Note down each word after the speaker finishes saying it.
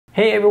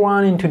Hey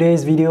everyone, in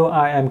today's video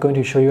I am going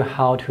to show you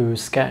how to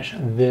sketch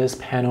this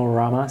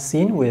panorama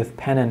scene with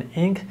pen and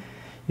ink.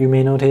 You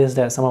may notice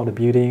that some of the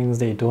buildings,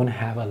 they don't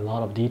have a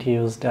lot of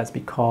details. That's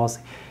because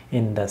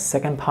in the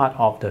second part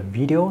of the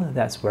video,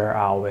 that's where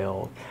I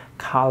will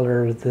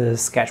color the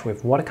sketch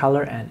with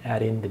watercolor and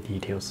add in the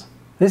details.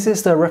 This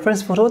is the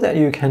reference photo that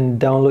you can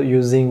download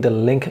using the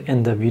link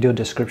in the video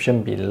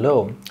description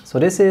below. So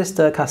this is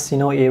the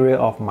casino area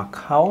of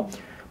Macau.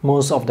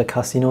 Most of the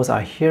casinos are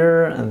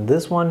here, and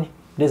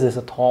this is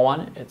a tall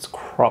one, it's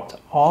cropped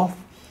off.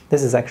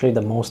 This is actually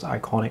the most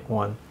iconic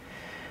one.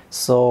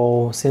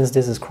 So since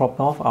this is cropped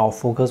off, our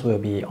focus will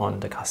be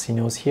on the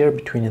casinos here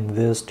between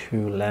these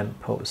two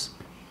lampposts.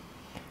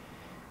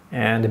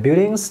 And the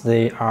buildings,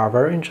 they are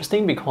very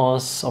interesting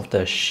because of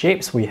the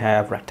shapes. We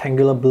have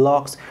rectangular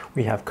blocks,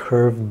 we have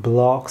curved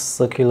blocks,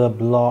 circular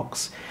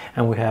blocks,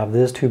 and we have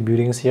these two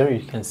buildings here.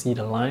 You can see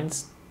the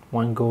lines.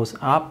 One goes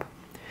up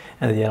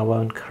and the other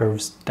one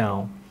curves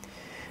down.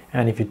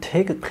 And if you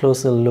take a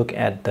closer look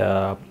at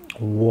the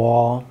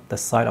wall, the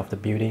side of the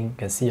building, you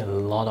can see a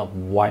lot of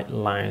white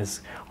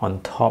lines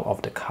on top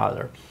of the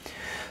color.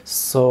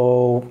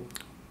 So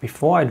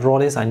before I draw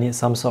this, I need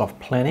some sort of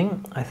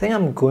planning. I think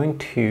I'm going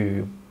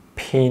to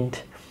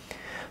paint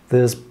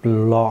this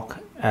block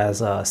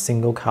as a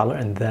single color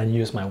and then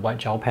use my white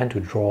gel pen to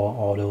draw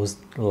all those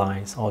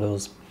lines, all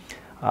those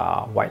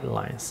white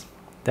lines.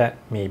 That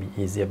may be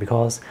easier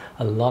because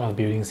a lot of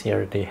buildings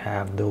here, they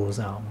have those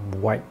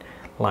white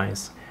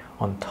lines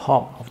on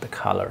top of the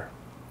color.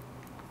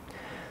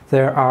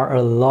 There are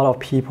a lot of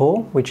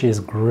people, which is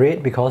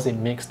great because it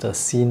makes the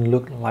scene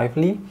look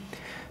lively.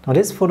 Now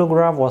this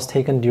photograph was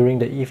taken during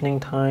the evening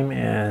time,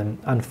 and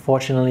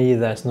unfortunately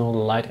there's no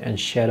light and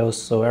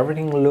shadows, so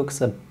everything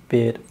looks a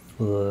bit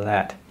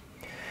flat.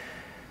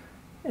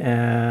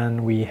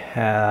 And we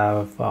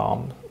have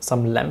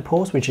some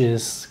lampposts, which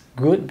is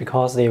good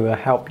because they will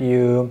help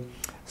you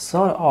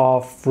sort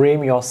of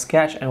frame your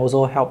sketch and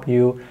also help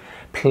you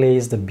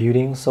place the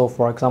building. So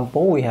for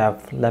example, we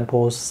have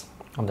lampposts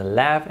on the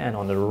left and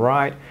on the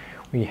right.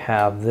 We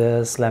have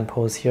this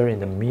lamppost here in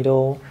the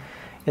middle.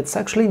 It's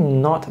actually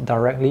not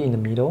directly in the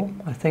middle.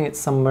 I think it's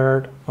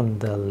somewhere on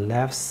the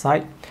left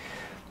side.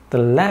 The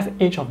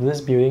left edge of this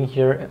building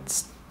here,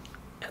 it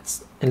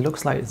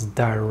looks like it's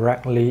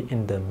directly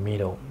in the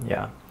middle.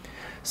 Yeah.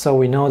 So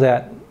we know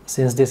that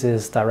since this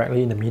is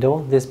directly in the middle,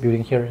 this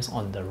building here is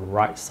on the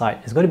right side.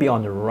 It's going to be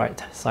on the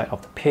right side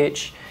of the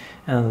page.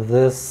 And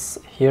this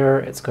here,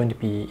 it's going to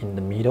be in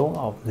the middle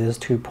of these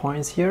 2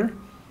 points here.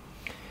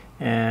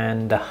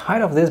 And the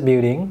height of this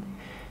building,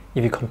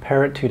 if you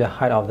compare it to the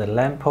height of the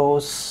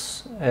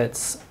lamppost,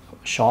 it's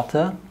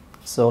shorter.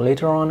 So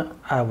later on,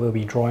 I will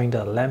be drawing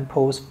the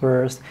lamppost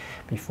first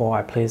before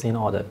I place in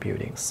all the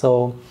buildings.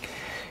 So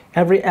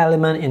every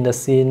element in the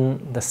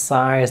scene, the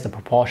size, the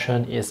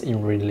proportion is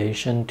in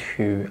relation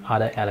to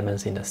other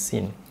elements in the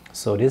scene.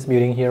 So this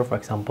building here, for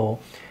example,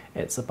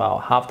 it's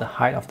about half the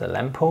height of the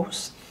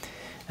lamppost.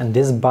 And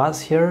this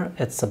bus here,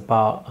 it's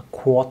about a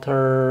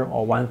quarter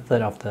or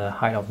 1/3 of the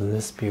height of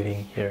this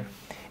building here.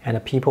 And the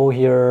people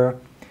here,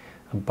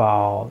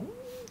 about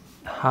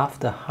half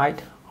the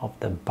height of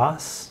the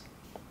bus.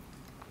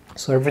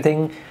 So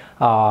everything,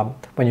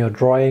 when you're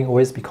drawing,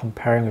 always be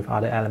comparing with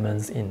other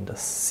elements in the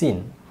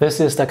scene. This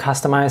is the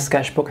customized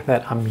sketchbook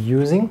that I'm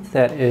using,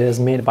 that is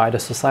made by the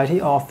Society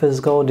of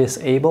Physical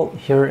Disabled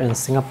here in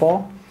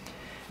Singapore.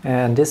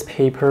 And this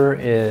paper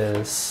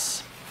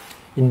is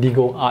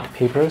Indigo Art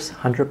Papers,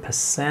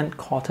 100%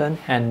 cotton,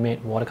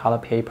 handmade watercolor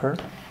paper.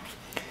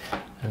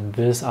 And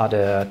these are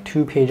the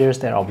 2 pages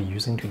that I'll be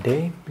using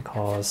today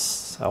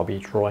because I'll be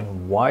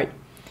drawing white.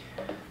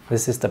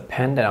 This is the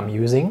pen that I'm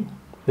using.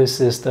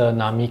 This is the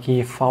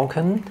Namiki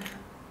Falcon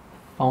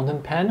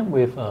fountain pen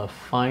with a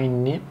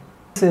fine nib.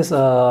 This is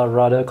a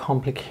rather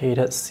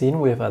complicated scene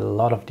with a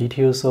lot of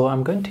details, so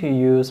I'm going to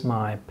use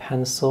my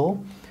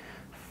pencil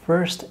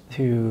first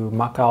to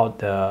mark out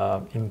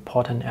the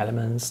important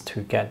elements to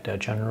get the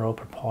general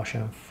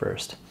proportion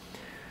first.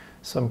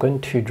 So I'm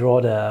going to draw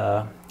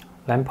the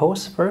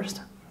lamppost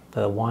first,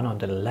 the one on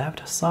the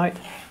left side,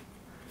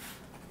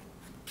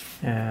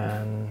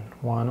 and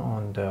one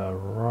on the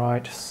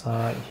right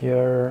side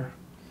here.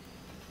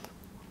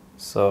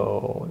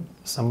 So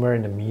somewhere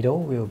in the middle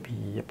will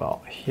be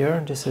about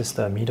here. This is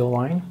the middle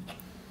line.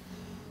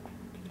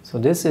 So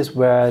this is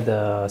where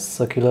the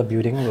circular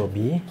building will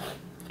be.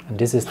 And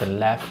this is the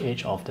left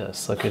edge of the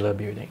circular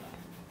building.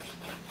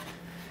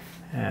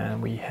 And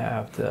we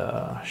have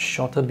the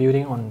shorter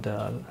building on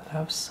the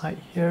left side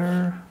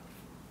here.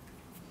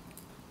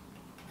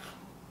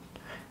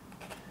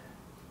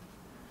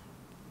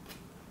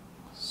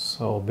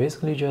 So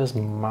basically just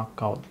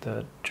mark out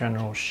the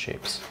general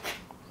shapes.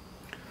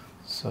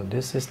 So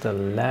this is the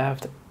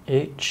left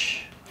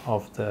edge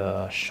of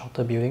the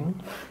shorter building,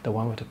 the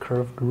one with the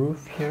curved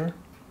roof here.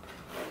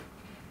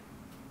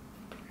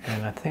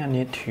 And I think I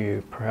need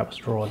to perhaps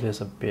draw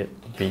this a bit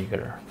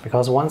bigger,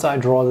 because once I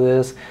draw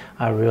this,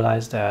 I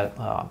realize that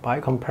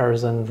by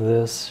comparison,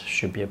 this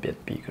should be a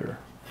bit bigger.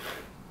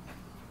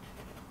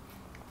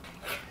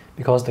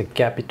 because the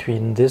gap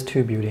between these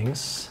two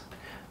buildings,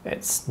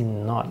 it's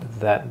not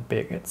that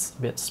big, it's a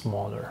bit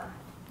smaller.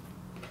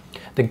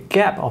 The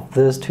gap of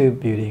these two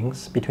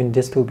buildings, between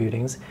these two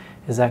buildings,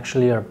 is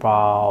actually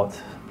about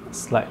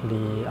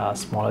slightly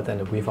smaller than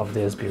the width of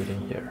this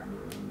building here.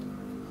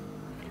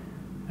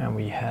 And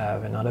we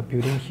have another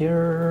building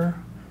here.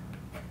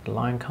 The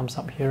line comes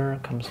up here,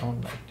 comes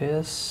on like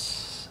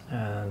this,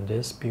 and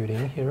this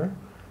building here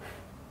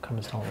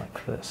comes down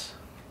like this.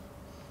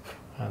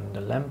 And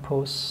the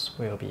lamppost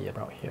will be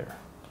about here.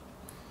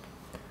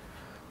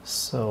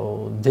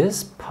 So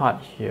this part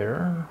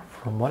here,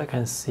 from what I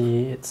can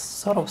see, it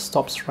sort of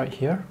stops right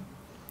here.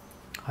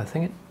 I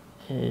think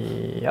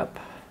it, yep.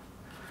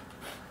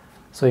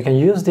 So you can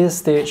use this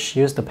stage,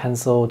 use the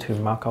pencil to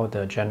mark out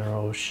the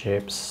general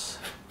shapes,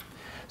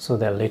 so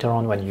that later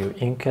on when you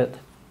ink it,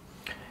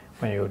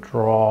 when you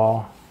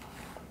draw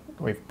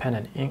with pen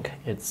and ink,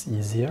 it's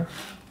easier.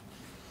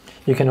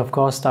 You can of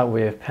course start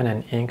with pen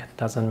and ink,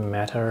 doesn't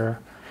matter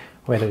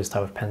whether you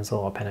start with pencil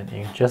or pen and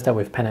ink, just that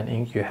with pen and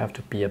ink you have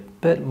to be a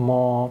bit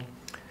more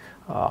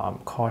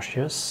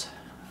cautious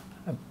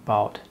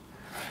about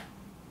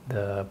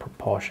the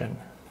proportion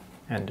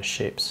and the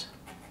shapes.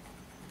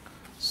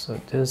 So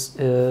this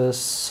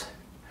is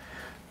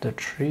the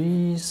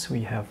trees,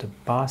 we have the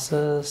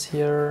buses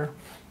here.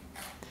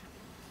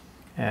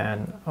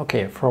 And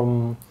okay,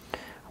 from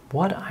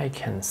what I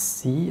can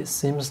see, it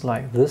seems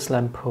like this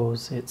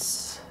lamppost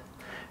is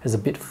a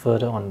bit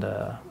further on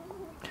the,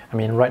 I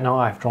mean right now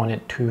I've drawn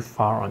it too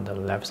far on the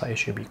left side, it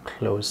should be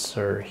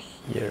closer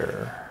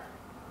here.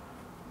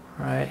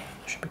 Right,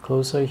 it should be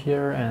closer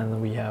here,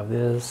 and we have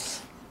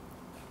this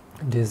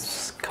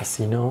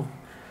casino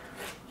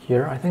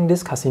here. I think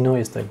this casino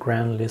is the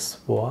Grand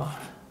Lisboa.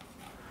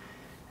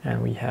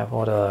 And we have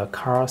all the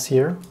cars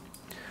here.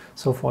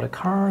 So for the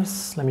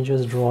cars, let me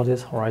just draw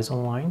this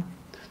horizon line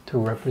to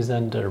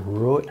represent the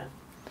road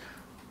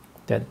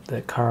that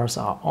the cars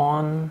are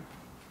on.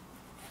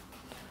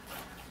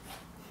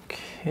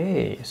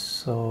 Okay,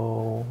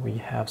 so we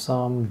have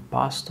some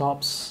bus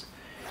stops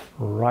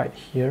right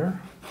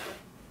here.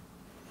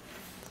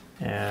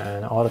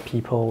 And all the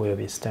people will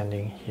be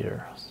standing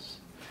here.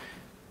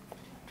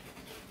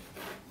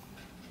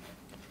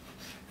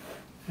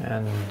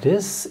 And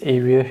this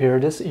area here,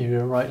 this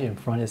area right in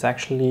front is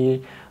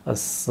actually a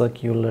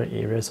circular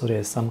area, so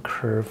there's some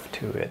curve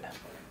to it.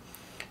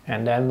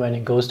 And then when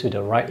it goes to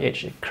the right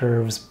edge, it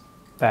curves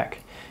back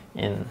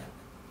in,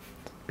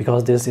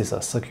 because this is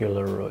a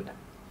circular road.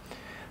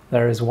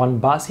 There is one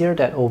bus here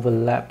that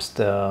overlaps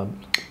the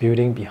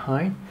building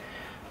behind.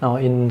 Now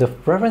in the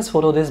reference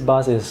photo, this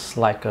bus is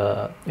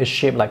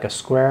shaped like a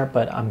square,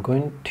 but I'm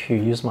going to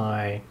use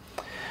my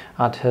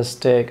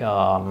artistic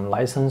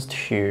license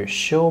to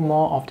show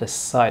more of the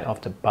side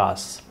of the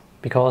bus,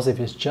 because if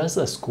it's just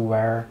a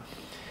square,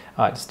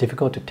 it's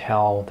difficult to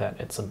tell that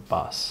it's a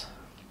bus.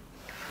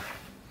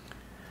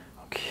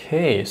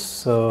 Okay,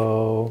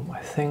 so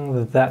I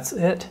think that's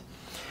it,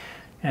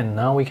 and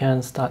now we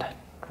can start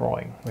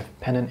drawing with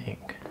pen and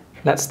ink.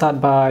 Let's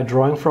start by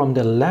drawing from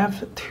the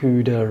left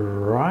to the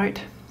right.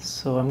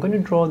 So I'm going to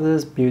draw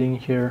this building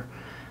here,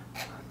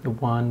 the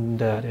one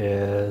that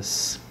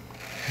is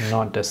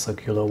not the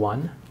circular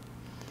one.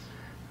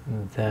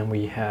 And then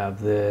we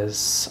have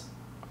this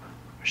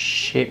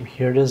shape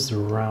here, this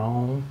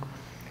round,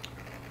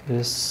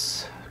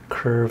 this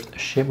curved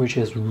shape, which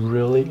is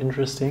really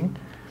interesting.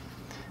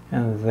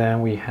 And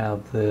then we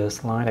have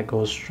this line that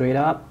goes straight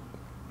up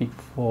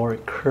before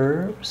it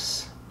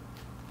curves.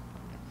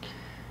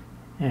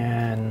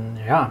 And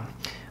yeah,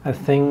 I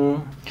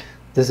think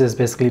this is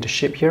basically the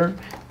shape here,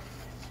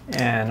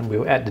 and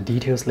we'll add the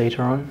details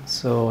later on.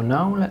 So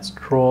now let's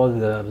draw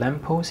the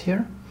lamppost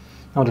here.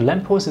 Now the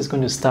lamppost is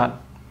going to start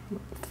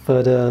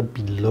further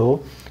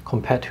below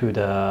compared to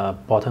the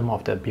bottom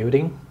of the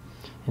building.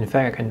 In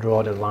fact, I can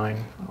draw the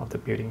line of the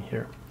building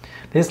here.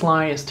 This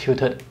line is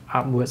tilted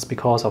upwards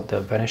because of the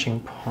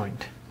vanishing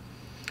point.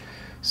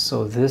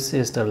 So this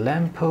is the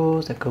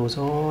lamppost that goes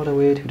all the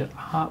way to the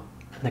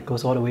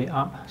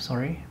up,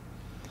 sorry.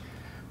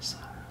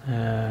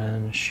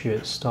 And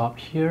should stop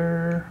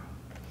here,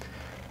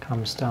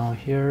 comes down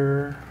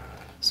here.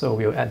 So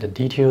we'll add the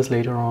details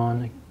later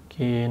on.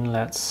 Again,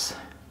 let's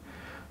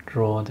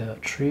draw the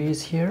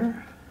trees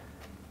here.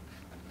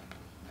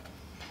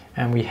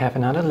 And we have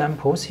another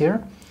lamppost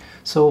here.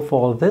 So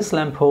for this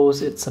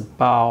lamppost, it's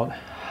about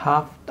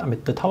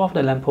the top of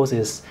the lamppost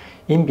is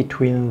in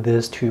between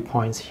these 2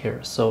 points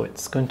here. So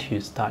it's going to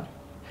start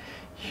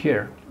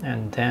here,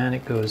 and then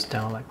it goes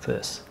down like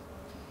this.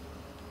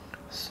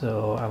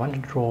 So I want to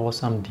draw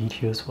some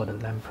details for the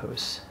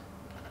lamppost.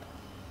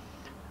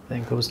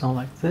 Then it goes down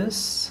like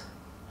this.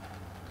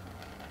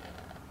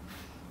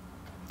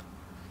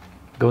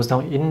 Goes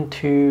down in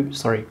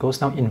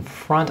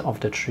front of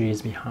the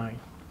trees behind.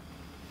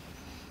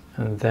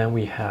 And then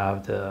we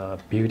have the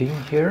building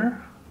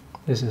here.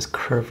 This is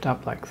curved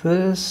up like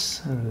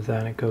this, and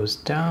then it goes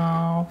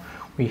down.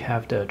 We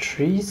have the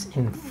trees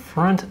in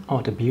front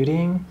of the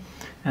building,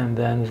 and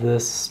then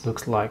this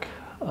looks like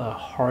a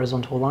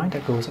horizontal line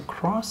that goes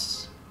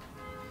across.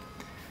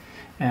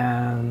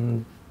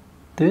 And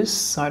this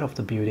side of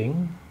the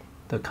building,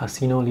 the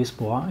Casino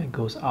Lisboa, it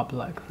goes up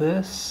like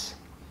this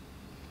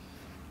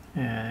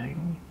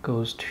and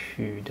goes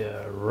to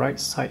the right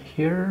side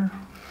here.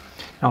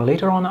 Now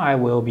later on I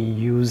will be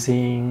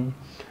using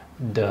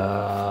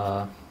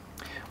the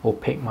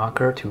opaque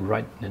marker to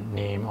write the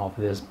name of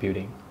this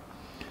building.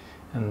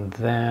 And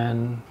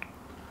then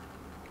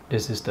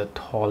this is the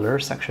taller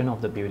section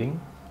of the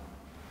building.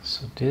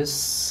 So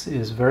this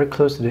is very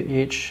close to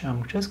the edge.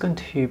 I'm just going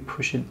to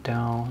push it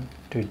down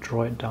to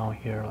draw it down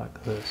here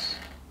like this.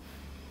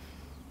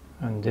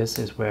 And this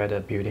is where the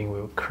building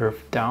will curve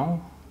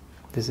down.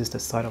 This is the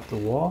side of the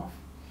wall.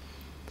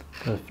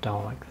 Curve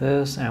down like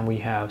this, and we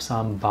have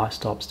some bus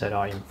stops that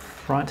are in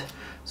front.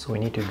 So we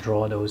need to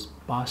draw those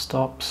bus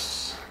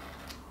stops.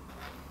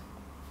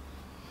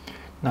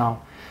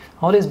 Now,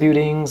 all these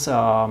buildings,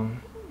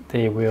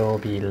 they will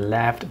be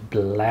left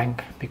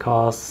blank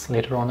because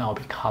later on I'll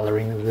be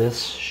coloring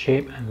this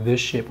shape and this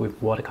shape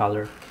with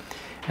watercolor,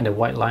 and the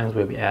white lines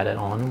will be added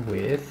on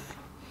with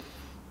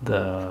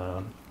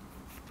the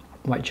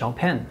white gel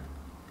pen.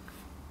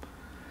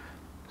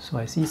 So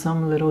I see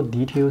some little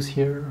details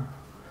here,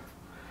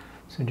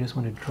 so I just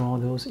want to draw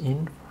those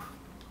in.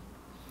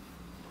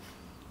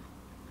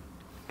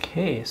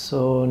 Okay,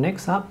 so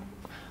next up,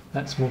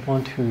 let's move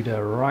on to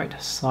the right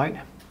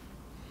side.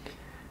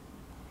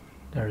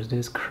 There's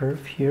this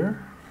curve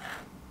here,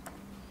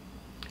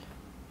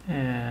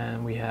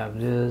 and we have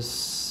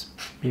this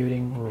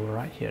building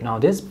right here. Now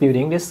this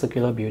building, this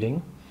circular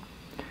building,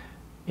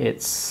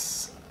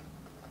 it's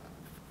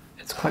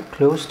quite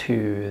close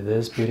to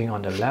this building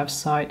on the left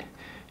side,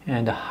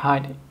 and the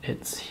height,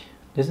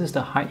 this is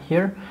the height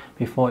here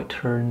before it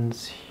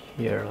turns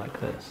here like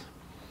this.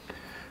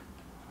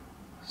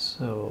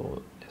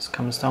 So this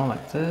comes down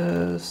like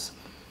this.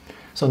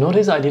 So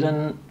notice I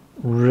didn't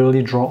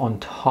really draw on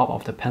top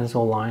of the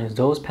pencil lines.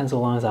 Those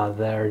pencil lines are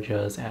there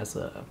just as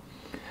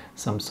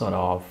some sort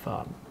of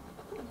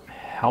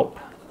help,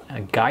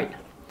 a guide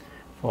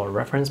for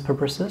reference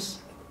purposes.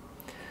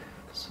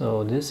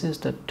 So this is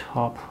the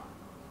top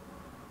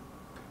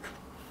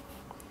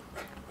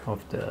of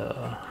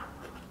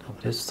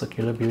this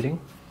circular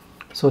building.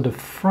 So the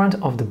front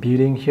of the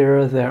building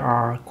here, there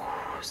are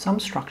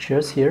some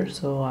structures here,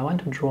 so I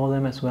want to draw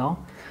them as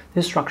well.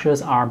 These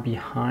structures are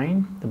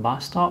behind the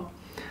bus stop.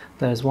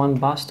 There's one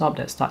bus stop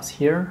that starts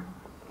here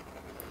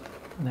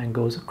and then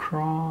goes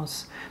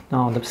across.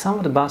 Now some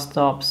of the bus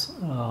stops,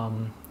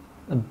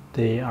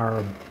 they are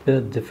a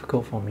bit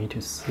difficult for me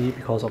to see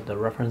because of the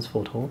reference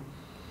photo.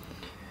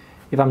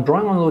 If I'm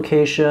drawing on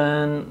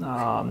location,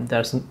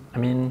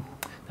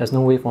 there's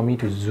no way for me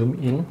to zoom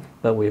in,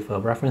 but with a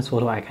reference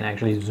photo I can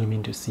actually zoom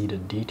in to see the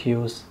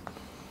details.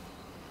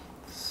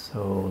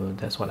 So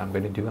that's what I'm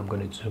going to do. I'm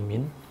going to zoom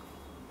in.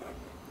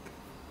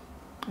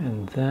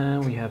 And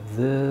then we have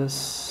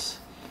this,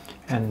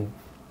 and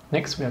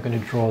next we are going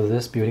to draw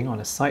this building on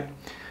the side.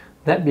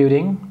 That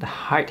building, the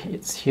height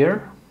is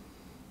here.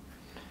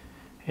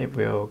 It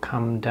will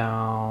come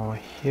down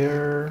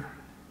here,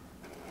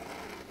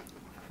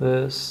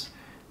 this,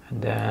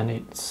 and then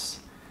it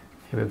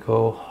will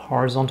go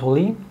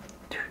horizontally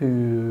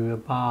to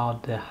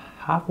about the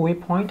halfway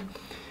point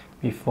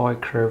before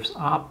it curves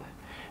up,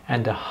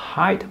 and the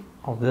height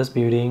of this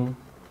building,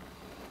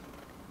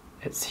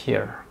 it's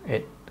here.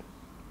 It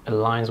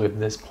aligns with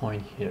this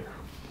point here,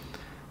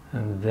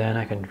 and then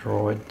I can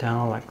draw it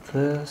down like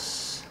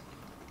this.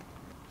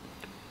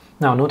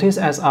 Now notice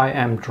as I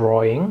am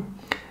drawing,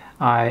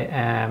 I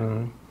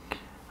am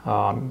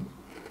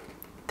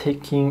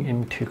taking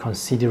into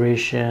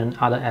consideration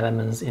other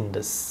elements in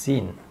the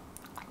scene.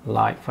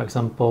 Like for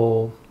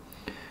example,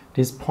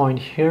 this point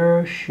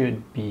here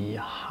should be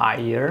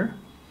higher.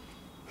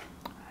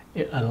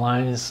 It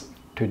aligns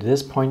to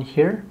this point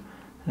here,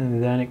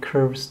 and then it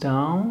curves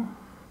down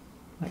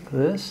like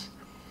this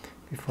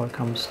before it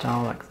comes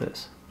down like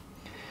this.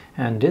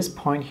 And this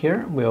point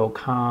here will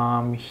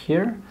come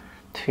here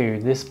to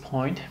this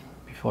point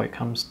before it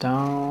comes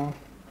down.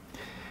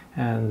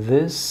 And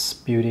this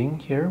building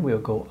here will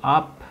go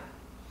up.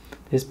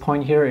 This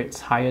point here, it's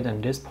higher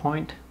than this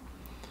point.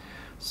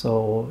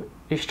 So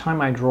each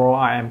time I draw,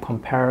 I am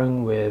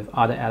comparing with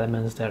other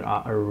elements that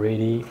are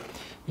already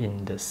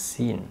in the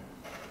scene.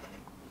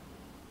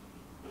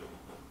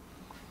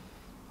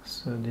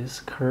 So this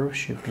curve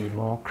should be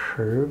more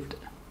curved.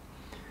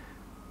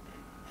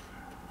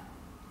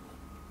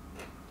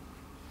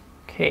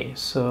 Okay,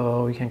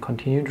 so we can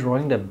continue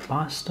drawing the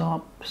bus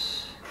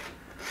stops.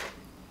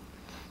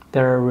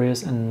 There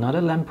is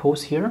another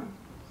lamppost here.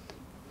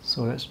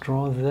 So let's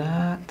draw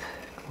that.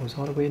 Goes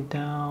all the way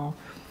down.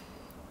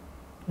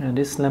 And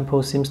this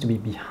lamppost seems to be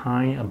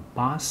behind a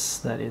bus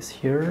that is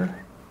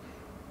here.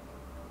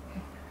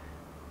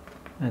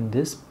 And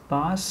this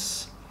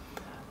bus,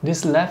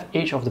 this left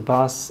edge of the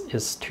bus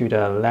is to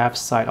the left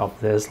side of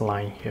this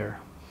line here.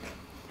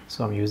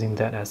 So I'm using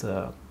that as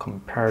a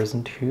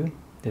comparison too.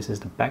 This is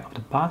the back of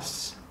the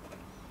bus,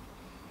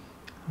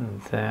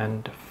 and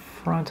then the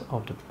front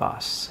of the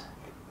bus.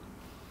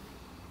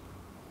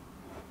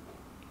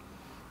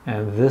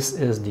 And this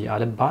is the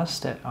other bus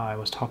that I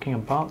was talking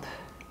about,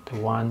 the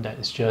one that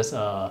is just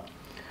a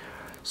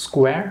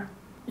square.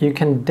 You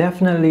can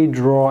definitely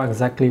draw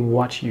exactly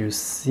what you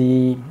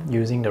see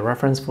using the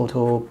reference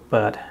photo,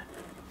 but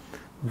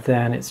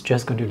then it's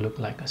just going to look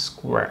like a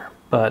square.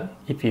 But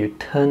if you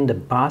turn the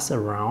bus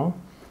around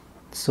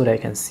so that you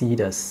can see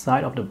the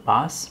side of the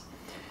bus,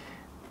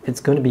 it's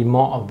going to be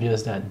more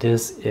obvious that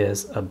this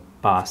is a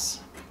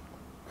bus.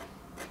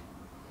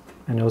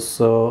 And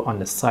also on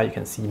the side you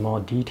can see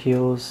more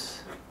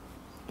details.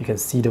 You can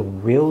see the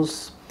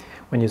wheels.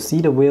 When you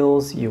see the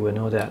wheels, you will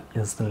know that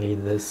instantly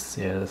this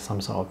is some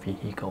sort of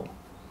vehicle.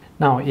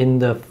 Now in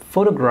the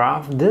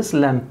photograph, this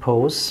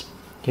lamppost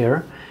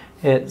here,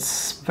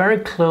 it's very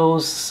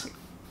close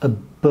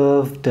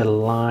above the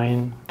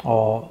line,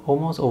 or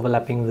almost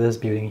overlapping this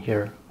building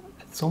here.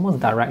 It's almost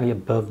directly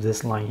above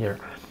this line here.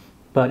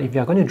 But if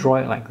you're going to draw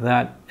it like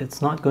that,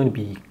 it's not going to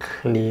be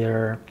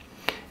clear.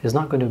 It's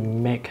not going to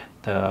make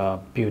the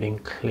building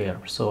clear.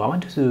 So I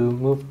want to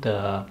move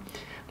the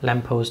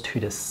lamppost to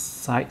the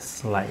side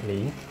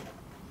slightly.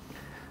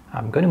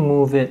 I'm going to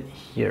move it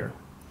here.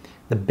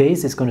 The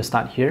base is going to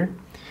start here.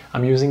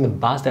 I'm using the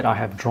bus that I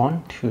have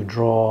drawn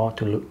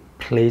to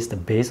place the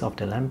base of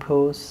the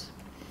lamppost.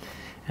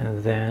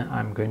 And then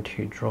I'm going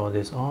to draw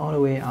this all the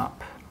way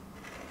up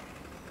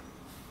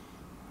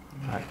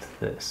like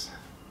this.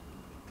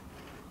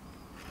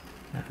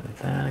 And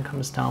then it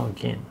comes down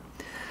again.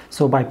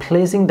 So by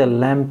placing the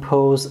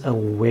lamppost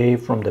away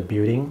from the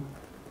building,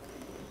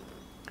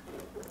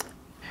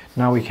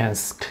 now we can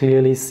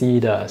clearly see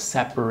the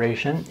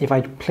separation. If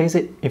I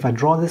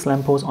draw this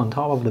lamppost on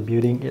top of the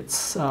building,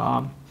 it's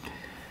going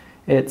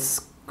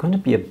to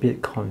be a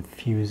bit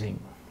confusing.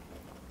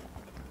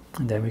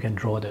 And then we can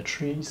draw the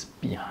trees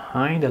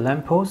behind the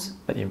lamppost,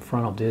 but in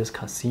front of this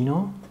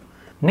casino.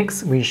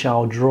 Next, we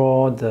shall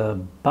draw the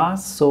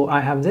bus. So I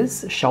have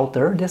this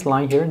shelter, this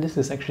line here. This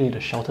is actually the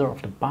shelter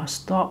of the bus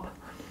stop.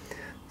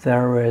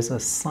 There is a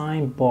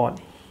signboard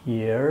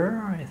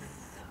here.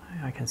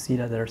 I can see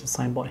that there's a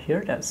signboard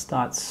here that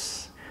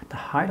starts, the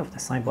height of the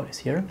signboard is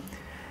here.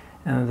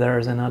 And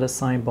there's another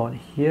signboard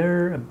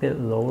here, a bit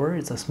lower.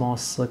 It's a small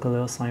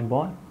circular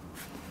signboard.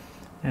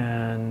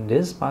 And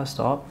this bus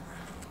stop,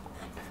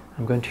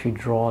 I'm going to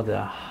draw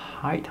the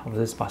height of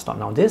this bus stop.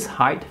 Now this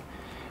height,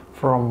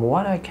 from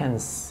what I can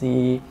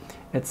see,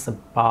 it's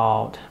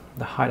about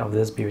the height of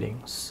this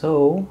building.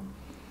 So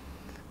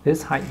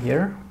this height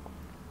here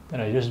that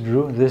I just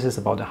drew, this is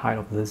about the height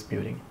of this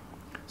building.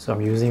 So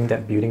I'm using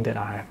that building that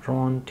I have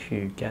drawn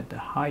to get the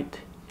height.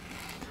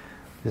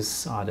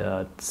 These are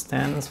the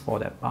stands for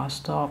that bus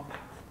stop.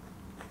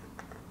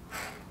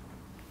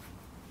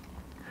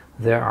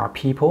 There are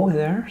people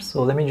there,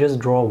 so let me just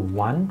draw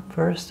one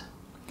first,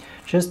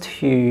 just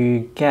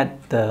to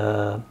get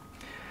the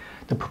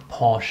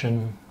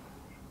proportion.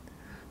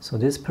 So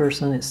this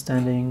person is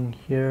standing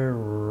here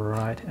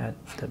right at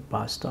the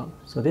bus stop.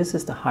 So this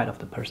is the height of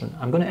the person.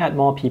 I'm going to add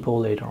more people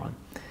later on,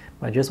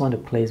 but I just want to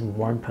place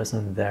one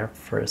person there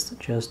first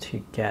just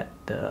to get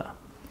the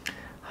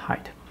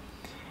height.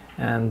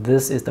 And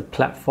this is the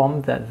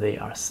platform that they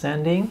are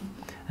standing.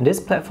 And this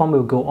platform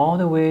will go all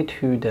the way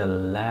to the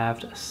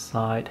left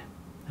side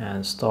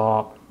and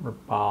stop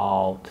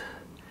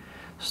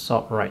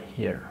right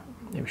here.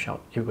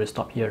 It will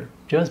stop here,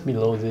 just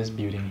below this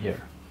building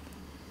here.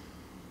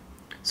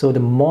 So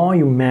the more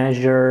you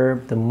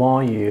measure, the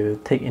more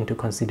you take into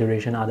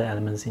consideration other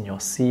elements in your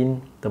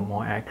scene, the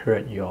more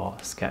accurate your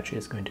sketch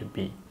is going to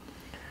be.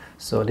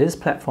 So this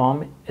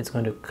platform, it's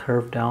going to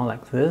curve down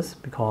like this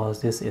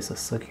because this is a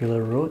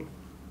circular road.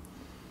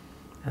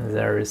 And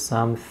there is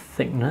some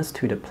thickness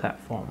to the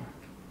platform.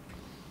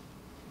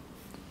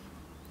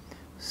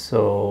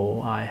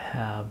 So I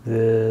have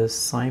this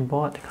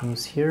signboard that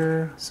comes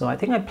here. So I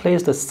think I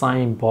placed the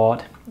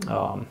signboard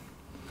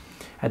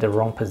at the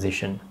wrong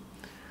position.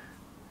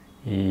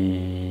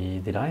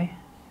 Did I?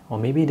 Or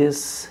maybe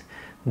this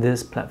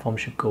platform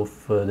should go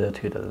further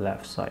to the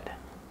left side.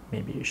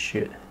 Maybe it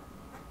should.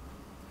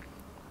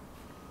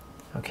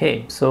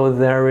 Okay, so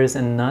there is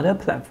another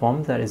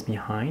platform that is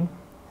behind.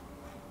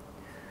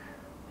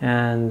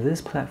 And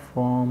this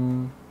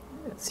platform,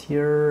 it's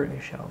here,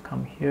 it shall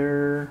come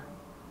here,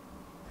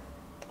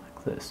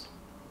 like this.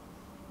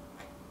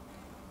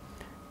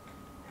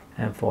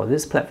 And for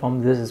this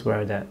platform, this is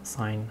where that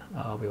sign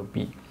will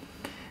be.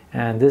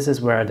 And this is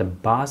where the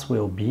bus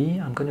will be.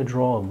 I'm going to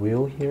draw a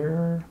wheel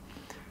here.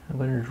 I'm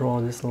going to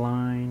draw this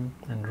line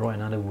and draw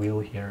another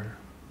wheel here.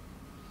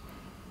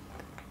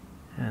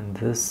 And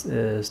this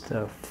is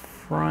the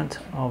front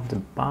of the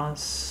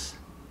bus.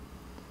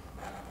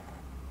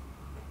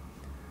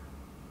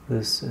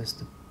 This is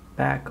the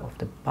back of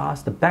the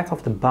bus. The back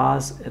of the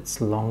bus,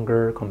 it's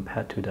longer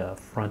compared to the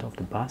front of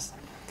the bus.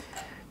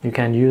 You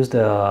can use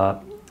the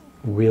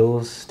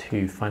wheels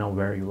to find out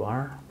where you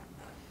are.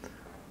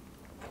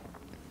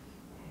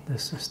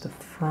 This is the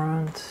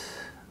front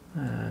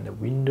and the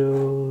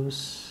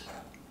windows.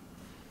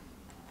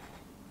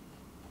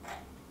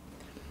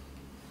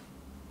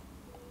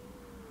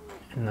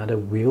 Another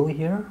wheel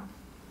here.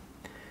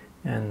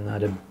 and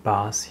another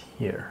bus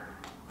here.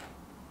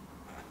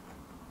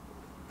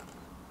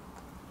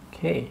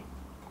 Okay,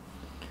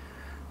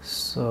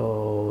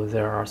 so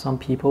there are some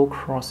people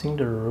crossing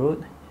the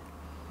road.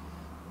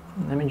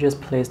 Let me just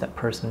place that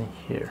person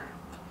here.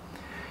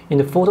 In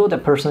the photo,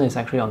 that person is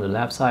actually on the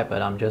left side,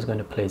 but I'm just going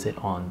to place it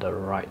on the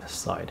right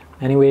side.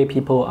 Anyway,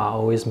 people are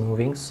always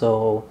moving,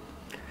 so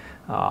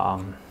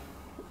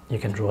you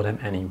can draw them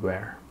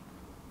anywhere.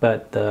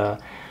 But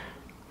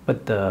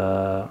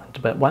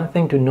one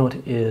thing to note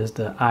is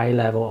the eye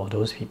level of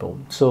those people.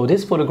 So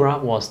this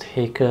photograph was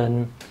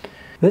taken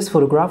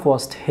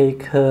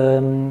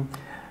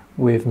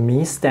with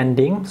me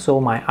standing,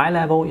 so my eye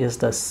level is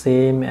the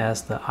same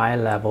as the eye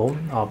level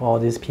of all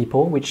these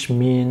people, which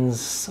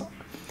means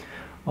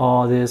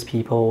all these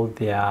people,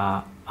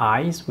 their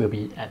eyes will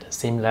be at the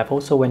same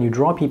level. So when you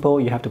draw people,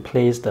 you have to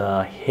place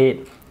the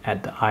head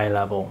at the eye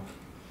level.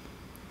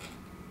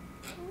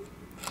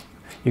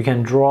 You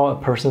can draw a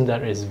person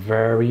that is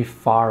very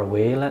far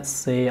away. Let's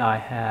say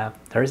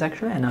there is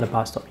actually another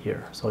bus stop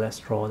here, so let's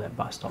draw that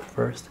bus stop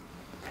first.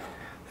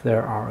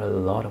 There are a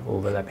lot of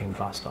overlapping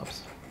bus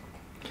stops.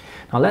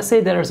 Now let's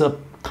say there's a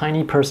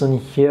tiny person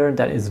here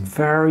that is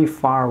very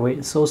far away.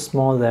 It's so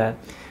small that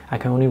I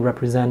can only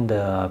represent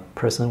the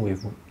person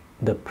with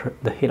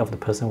the head of the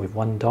person with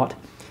one dot.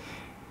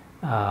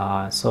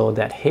 So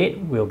that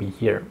head will be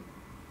here.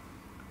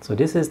 So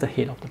this is the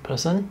head of the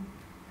person.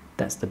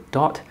 That's the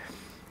dot.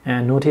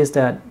 And notice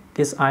that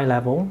this eye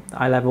level,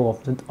 the eye level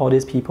of all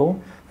these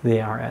people,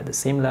 they are at the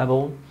same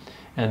level,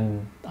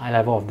 and the eye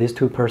level of these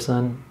two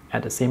persons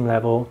at the same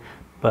level,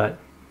 but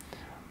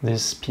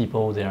these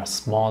people, they are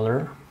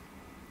smaller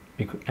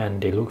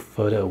and they look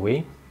further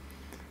away.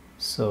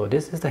 So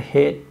this is the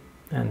head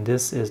and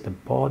this is the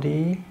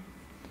body.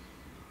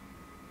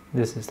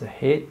 This is the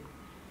head,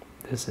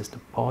 this is the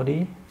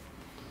body.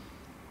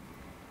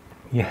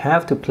 You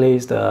have to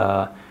place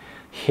the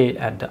head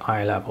at the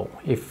eye level.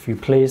 If you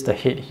place the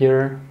head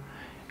here,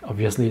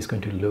 obviously it's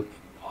going to look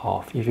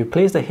off. If you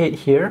place the head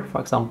here, for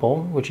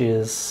example, which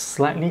is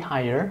slightly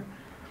higher,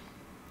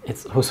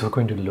 it's also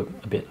going to look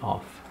a bit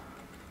off.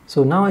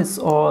 So now it's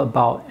all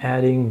about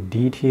adding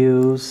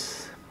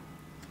details,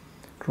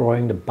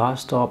 drawing the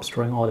bus stops,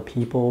 drawing all the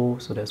people.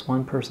 So there's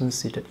one person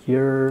seated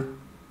here.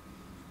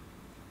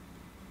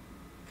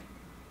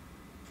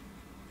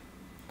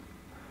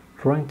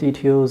 Drawing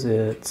details,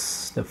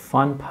 it's the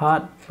fun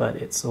part, but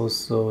it's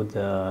also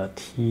the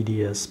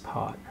tedious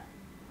part.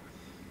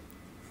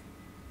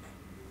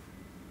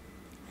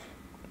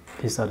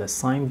 These are the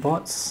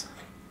signboards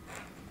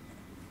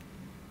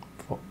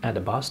at the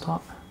bus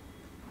stop.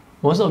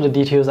 Most of the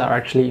details are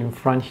actually in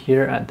front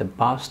here at the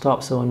bus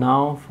stop. So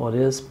now for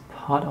this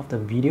part of the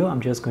video,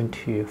 I'm just going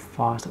to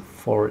fast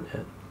forward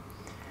it.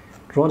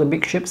 Draw the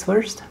big ships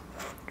first,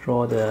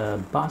 draw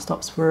the bus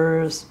stops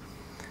first,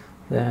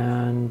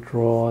 then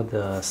draw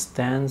the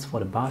stands for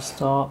the bus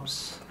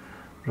stops,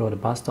 draw the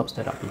bus stops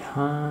that are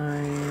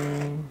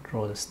behind,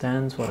 draw the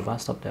stands for the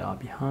bus stop that are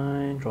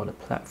behind, draw the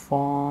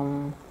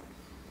platform,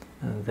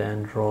 and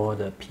then draw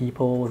the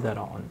people that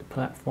are on the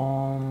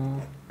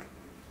platform.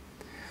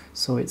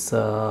 So it's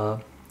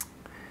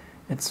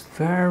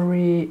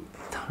very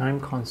time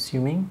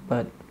consuming,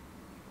 but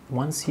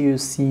once you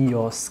see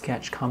your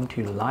sketch come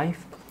to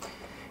life,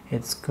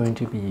 it's going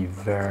to be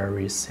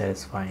very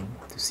satisfying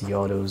to see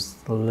all those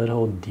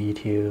little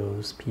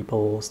details,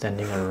 people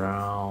standing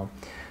around,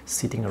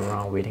 sitting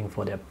around waiting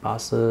for their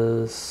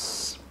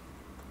buses.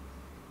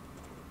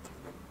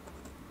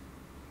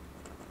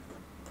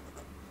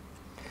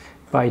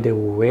 By the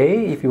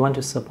way, if you want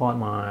to support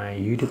my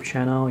YouTube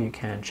channel, you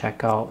can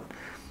check out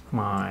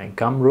my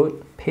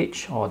Gumroad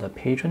page or the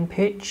Patreon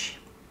page.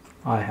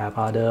 I have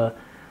other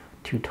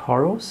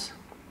tutorials,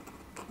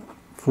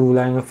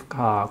 full-length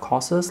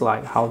courses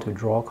like how to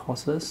draw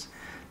courses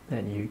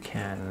that you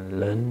can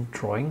learn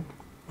drawing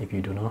if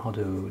you don't know how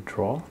to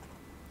draw.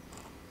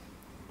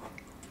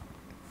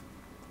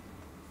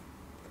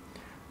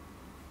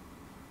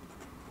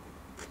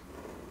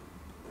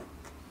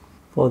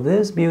 For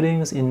these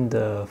buildings in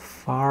the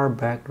far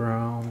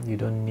background, you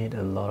don't need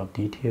a lot of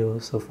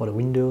details. So for the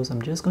windows,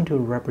 I'm just going to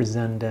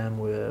represent them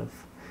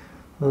with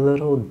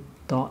little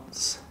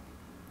dots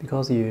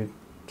because you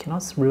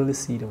cannot really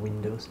see the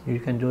windows. You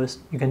can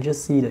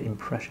just see the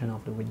impression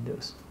of the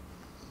windows.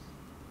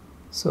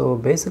 So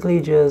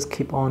basically just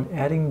keep on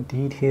adding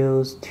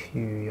details to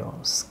your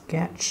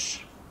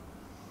sketch.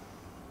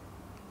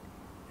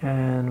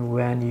 And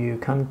when you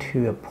come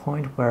to a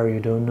point where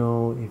you don't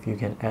know if you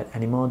can add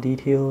any more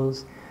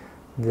details,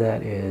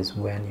 that is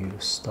when you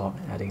stop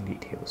adding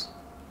details.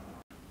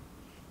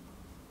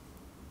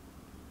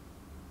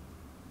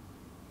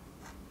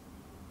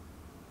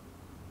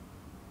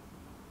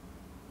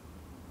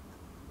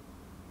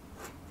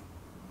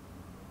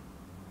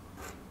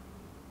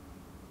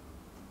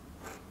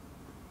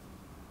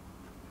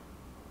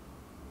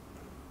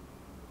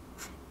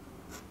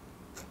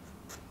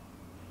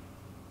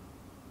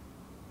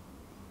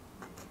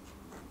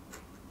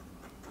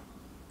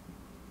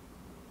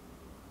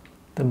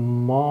 The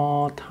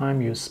more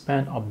time you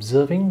spend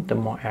observing, the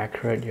more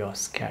accurate your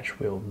sketch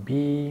will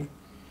be.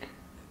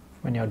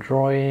 When you're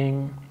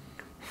drawing,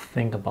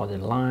 think about the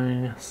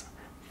lines,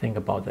 think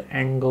about the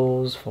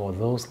angles for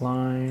those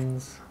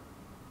lines.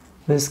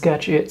 This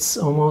sketch is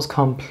almost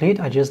complete.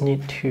 I just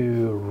need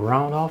to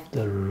round off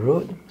the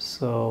root.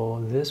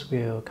 So this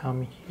will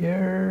come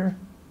here,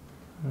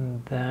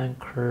 and then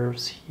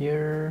curves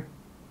here.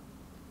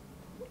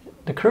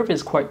 The curve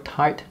is quite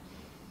tight.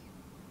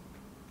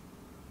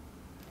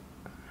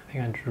 I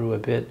think I drew a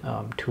bit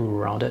too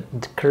rounded.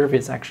 The curve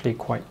is actually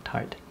quite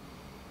tight.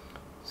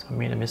 So I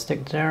made a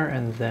mistake there,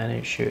 and then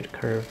it should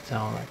curve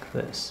down like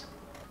this.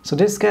 So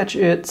this sketch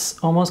is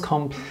almost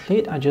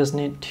complete. I just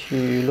need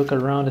to look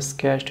around the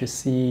sketch to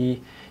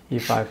see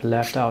if I've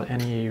left out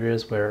any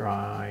areas where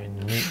I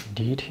need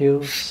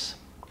details.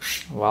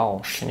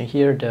 Wow, can you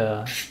hear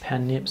the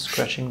pen nib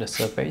scratching the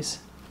surface?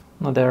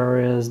 Now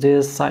there is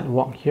this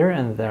sidewalk here,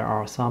 and there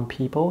are some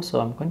people, so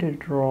I'm going to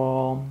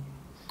draw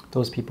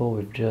those people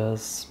with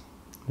just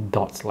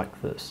dots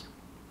like this.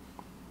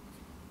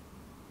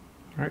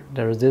 All right,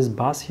 there is this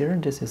bus here.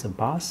 This is a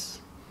bus.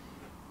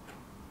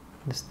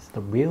 This is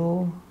the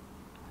wheel,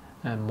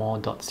 and more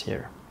dots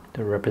here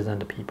to represent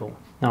the people.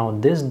 Now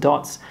these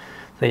dots,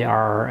 they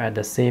are at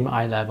the same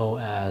eye level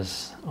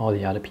as all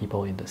the other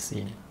people in the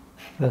scene.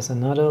 There's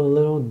another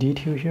little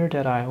detail here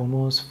that I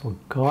almost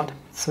forgot.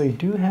 So you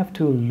do have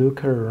to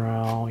look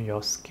around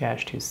your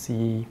sketch to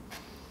see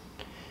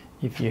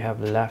if you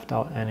have left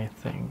out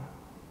anything.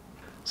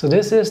 So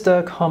this is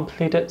the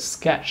completed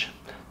sketch.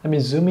 Let me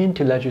zoom in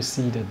to let you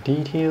see the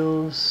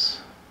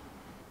details.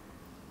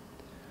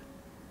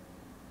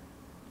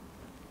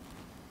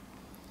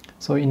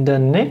 So in the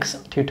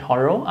next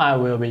tutorial, I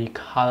will be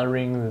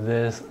coloring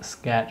this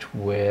sketch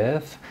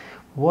with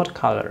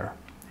watercolor.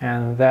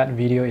 And that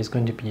video is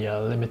going to be a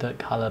limited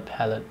color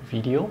palette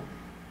video.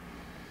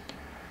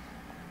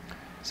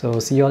 So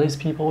see all these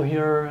people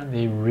here,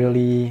 they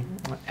really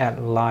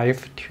add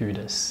life to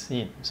the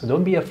scene. So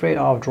don't be afraid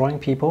of drawing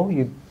people.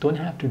 You don't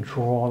have to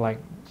draw like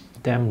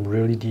them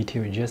really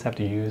detailed. You just have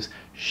to use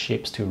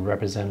shapes to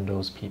represent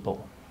those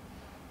people.